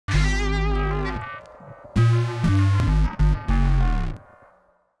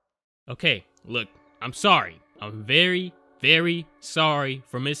Okay, look, I'm sorry. I'm very, very sorry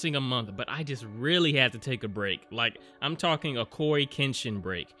for missing a month, but I just really had to take a break. Like, I'm talking a Corey Kenshin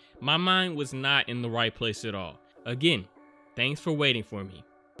break. My mind was not in the right place at all. Again, thanks for waiting for me.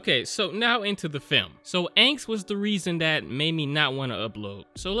 Okay, so now into the film. So Angst was the reason that made me not want to upload.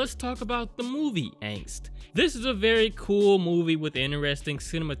 So let's talk about the movie Angst. This is a very cool movie with interesting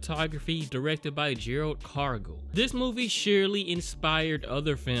cinematography directed by Gerald Kargl. This movie surely inspired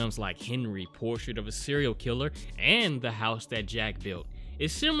other films like Henry, Portrait of a Serial Killer, and The House That Jack Built.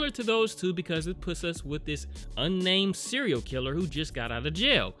 It's similar to those two because it puts us with this unnamed serial killer who just got out of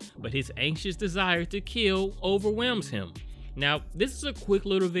jail, but his anxious desire to kill overwhelms him. Now, this is a quick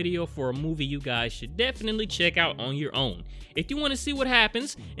little video for a movie you guys should definitely check out on your own. If you want to see what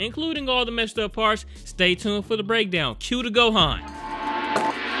happens, including all the messed up parts, stay tuned for the breakdown. Cue the Gohan.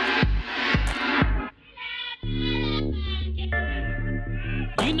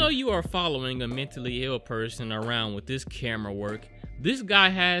 You know you are following a mentally ill person around with this camera work. This guy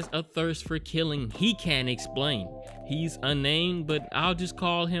has a thirst for killing he can't explain. He's unnamed, but I'll just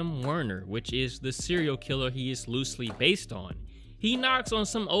call him Werner, which is the serial killer he is loosely based on. He knocks on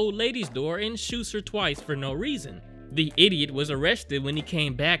some old lady's door and shoots her twice for no reason. The idiot was arrested when he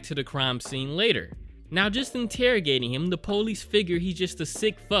came back to the crime scene later. Now, just interrogating him, the police figure he's just a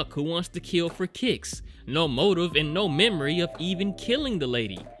sick fuck who wants to kill for kicks. No motive and no memory of even killing the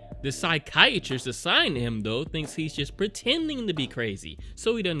lady. The psychiatrist assigned to him, though, thinks he's just pretending to be crazy,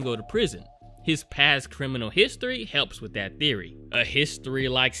 so he doesn't go to prison. His past criminal history helps with that theory. A history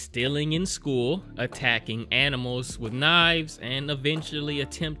like stealing in school, attacking animals with knives, and eventually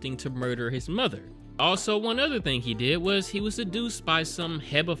attempting to murder his mother. Also, one other thing he did was he was seduced by some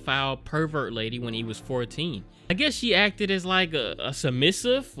hebefoul pervert lady when he was 14. I guess she acted as like a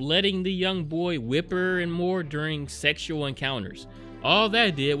submissive, letting the young boy whip her and more during sexual encounters. All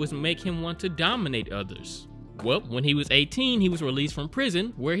that did was make him want to dominate others. Well, when he was 18, he was released from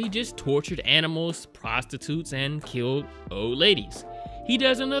prison, where he just tortured animals, prostitutes, and killed old ladies. He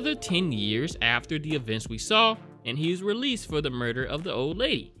does another 10 years after the events we saw, and he is released for the murder of the old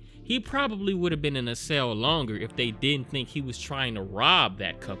lady. He probably would have been in a cell longer if they didn't think he was trying to rob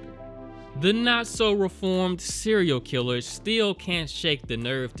that couple. The not-so-reformed serial killer still can't shake the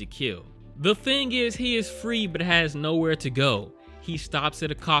nerve to kill. The thing is, he is free but has nowhere to go. He stops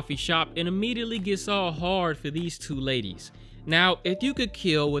at a coffee shop and immediately gets all hard for these two ladies. Now, if you could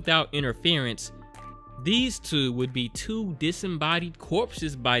kill without interference, these two would be two disembodied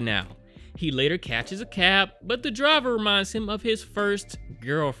corpses by now. He later catches a cab, but the driver reminds him of his first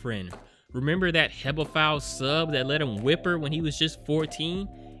girlfriend. Remember that hebefoul sub that let him whip her when he was just 14?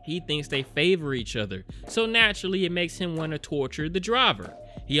 He thinks they favor each other, so naturally it makes him want to torture the driver.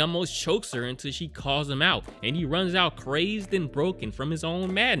 He almost chokes her until she calls him out, and he runs out crazed and broken from his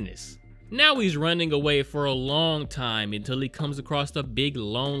own madness. Now he's running away for a long time until he comes across a big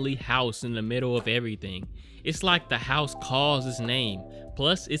lonely house in the middle of everything. It's like the house calls his name,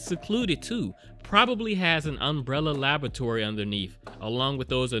 plus it's secluded too, probably has an umbrella laboratory underneath, along with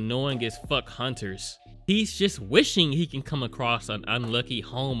those annoying as fuck hunters. He's just wishing he can come across an unlucky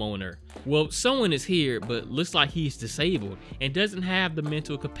homeowner. Well, someone is here, but looks like he's disabled and doesn't have the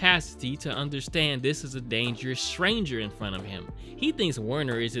mental capacity to understand this is a dangerous stranger in front of him. He thinks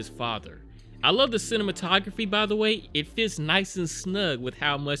Werner is his father. I love the cinematography, by the way. It fits nice and snug with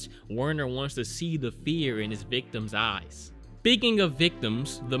how much Werner wants to see the fear in his victim's eyes. Speaking of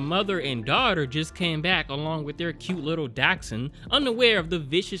victims, the mother and daughter just came back along with their cute little dachshund, unaware of the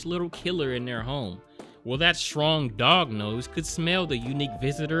vicious little killer in their home. Well, that strong dog nose could smell the unique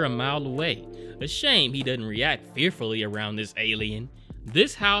visitor a mile away. A shame he doesn't react fearfully around this alien.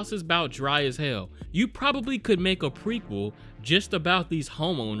 This house is about dry as hell. You probably could make a prequel just about these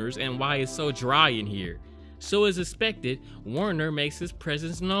homeowners and why it's so dry in here. So as expected, Werner makes his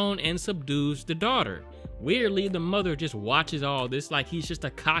presence known and subdues the daughter. Weirdly, the mother just watches all this like he's just a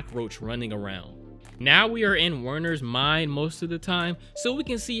cockroach running around. Now we are in Werner's mind most of the time, so we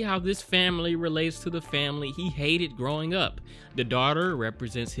can see how this family relates to the family he hated growing up. The daughter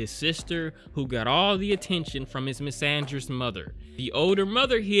represents his sister, who got all the attention from his misandrous mother. The older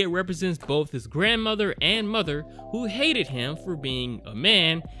mother here represents both his grandmother and mother, who hated him for being a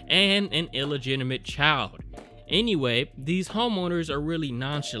man and an illegitimate child. Anyway, these homeowners are really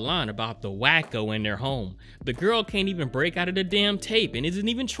nonchalant about the wacko in their home. The girl can't even break out of the damn tape and isn't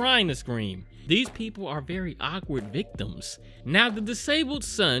even trying to scream. These people are very awkward victims. Now the disabled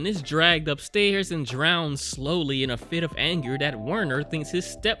son is dragged upstairs and drowns slowly in a fit of anger that Werner thinks his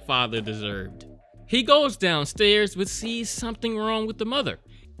stepfather deserved. He goes downstairs but sees something wrong with the mother.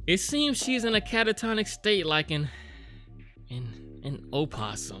 It seems she's in a catatonic state like an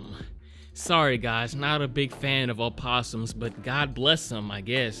opossum. Sorry guys, not a big fan of opossums, but God bless them, I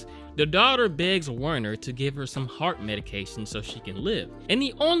guess. The daughter begs Werner to give her some heart medication so she can live. And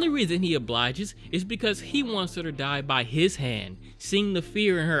the only reason he obliges is because he wants her to die by his hand, seeing the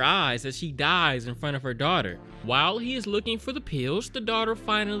fear in her eyes as she dies in front of her daughter. While he is looking for the pills, the daughter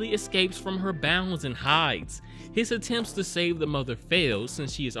finally escapes from her bounds and hides. His attempts to save the mother fail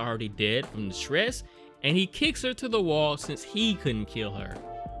since she is already dead from the stress, and he kicks her to the wall since he couldn't kill her.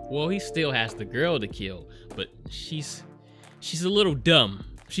 Well, he still has the girl to kill, but she's a little dumb.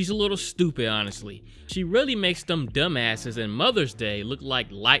 She's a little stupid, honestly. She really makes them dumbasses in Mother's Day look like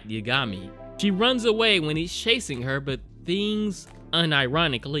light Yagami. She runs away when he's chasing her, but things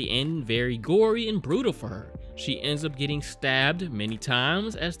unironically end very gory and brutal for her. She ends up getting stabbed many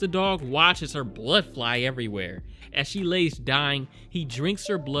times as the dog watches her blood fly everywhere. As she lays dying, he drinks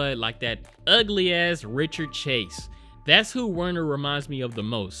her blood like that ugly ass Richard Chase. That's who Werner reminds me of the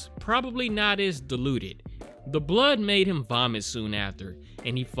most, probably not as diluted. The blood made him vomit soon after,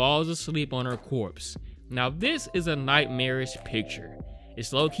 and he falls asleep on her corpse. Now this is a nightmarish picture.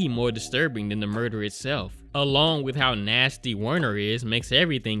 It's low-key more disturbing than the murder itself, along with how nasty Werner is makes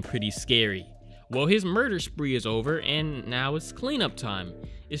everything pretty scary. Well, his murder spree is over, and now it's cleanup time.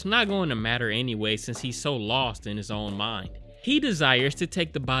 It's not going to matter anyway since he's so lost in his own mind. He desires to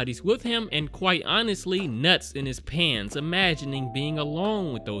take the bodies with him and quite honestly nuts in his pants imagining being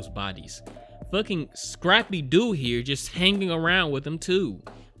alone with those bodies. Fucking Scrappy Doo here just hanging around with him too.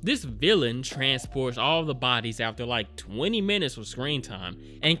 This villain transports all the bodies after like 20 minutes of screen time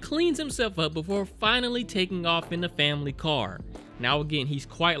and cleans himself up before finally taking off in the family car. Now again, he's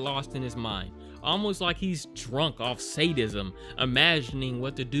quite lost in his mind, almost like he's drunk off sadism, imagining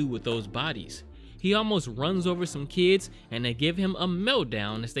what to do with those bodies. He almost runs over some kids and they give him a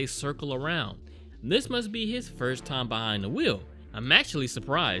meltdown as they circle around. This must be his first time behind the wheel. I'm actually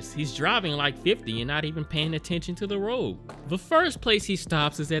surprised. He's driving like 50 and not even paying attention to the road. The first place he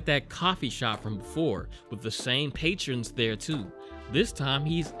stops is at that coffee shop from before, with the same patrons there too. This time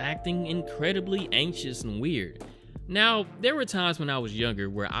he's acting incredibly anxious and weird. Now, there were times when I was younger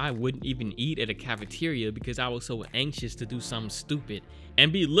where I wouldn't even eat at a cafeteria because I was so anxious to do something stupid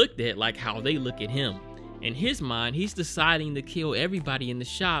and be looked at like how they look at him. In his mind, he's deciding to kill everybody in the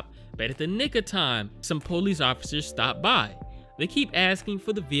shop, but at the nick of time, some police officers stop by. They keep asking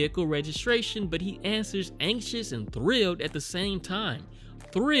for the vehicle registration, but he answers anxious and thrilled at the same time.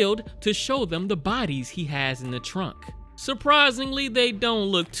 Thrilled to show them the bodies he has in the trunk. Surprisingly, they don't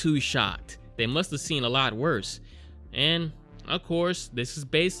look too shocked. They must have seen a lot worse. And, of course, this is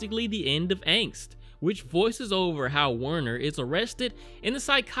basically the end of Angst, which voices over how Werner is arrested and the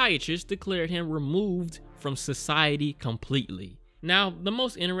psychiatrist declared him removed from society completely. Now, the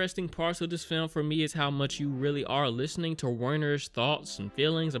most interesting parts of this film for me is how much you really are listening to Werner's thoughts and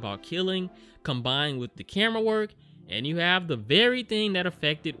feelings about killing, combined with the camera work, and you have the very thing that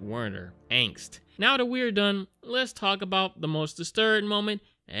affected Werner, Angst. Now that we're done, let's talk about the most disturbed moment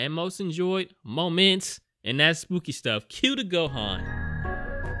and most enjoyed moments, and that's spooky stuff. Cue the Gohan.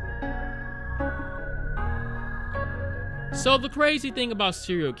 So the crazy thing about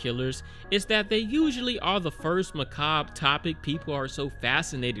serial killers is that they usually are the first macabre topic people are so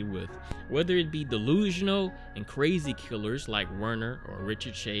fascinated with, whether it be delusional and crazy killers like Werner or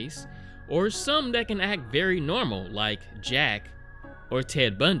Richard Chase, or some that can act very normal like Jack or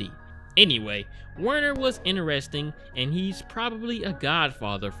Ted Bundy. Anyway, Werner was interesting, and he's probably a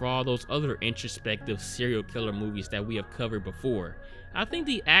godfather for all those other introspective serial killer movies that we have covered before. I think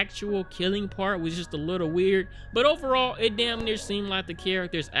the actual killing part was just a little weird, but overall it damn near seemed like the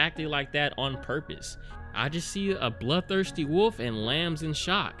characters acted like that on purpose. I just see a bloodthirsty wolf and lambs in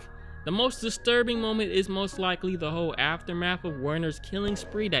shock. The most disturbing moment is most likely the whole aftermath of Werner's killing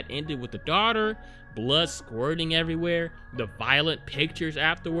spree that ended with the daughter, blood squirting everywhere, the violent pictures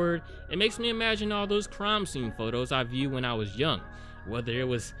afterward. It makes me imagine all those crime scene photos I viewed when I was young, whether it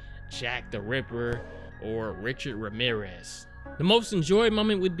was Jack the Ripper or Richard Ramirez. The most enjoyed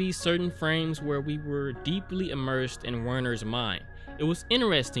moment would be certain frames where we were deeply immersed in Werner's mind. It was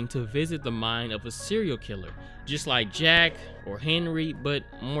interesting to visit the mind of a serial killer, just like Jack or Henry, but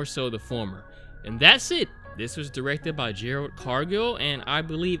more so the former. And that's it. This was directed by Gerald Kargl, and I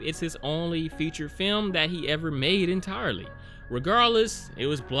believe it's his only feature film that he ever made entirely. Regardless, it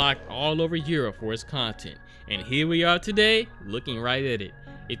was blocked all over Europe for its content, and here we are today, looking right at it.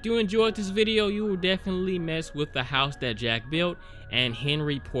 If you enjoyed this video, you will definitely mess with the house that Jack built and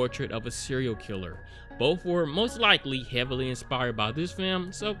Henry Portrait of a Serial Killer. Both were most likely heavily inspired by this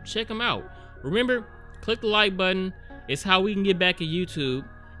film, so check them out. Remember, click the like button. It's how we can get back at YouTube.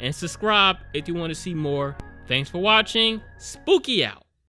 And subscribe if you want to see more. Thanks for watching. Spooky out.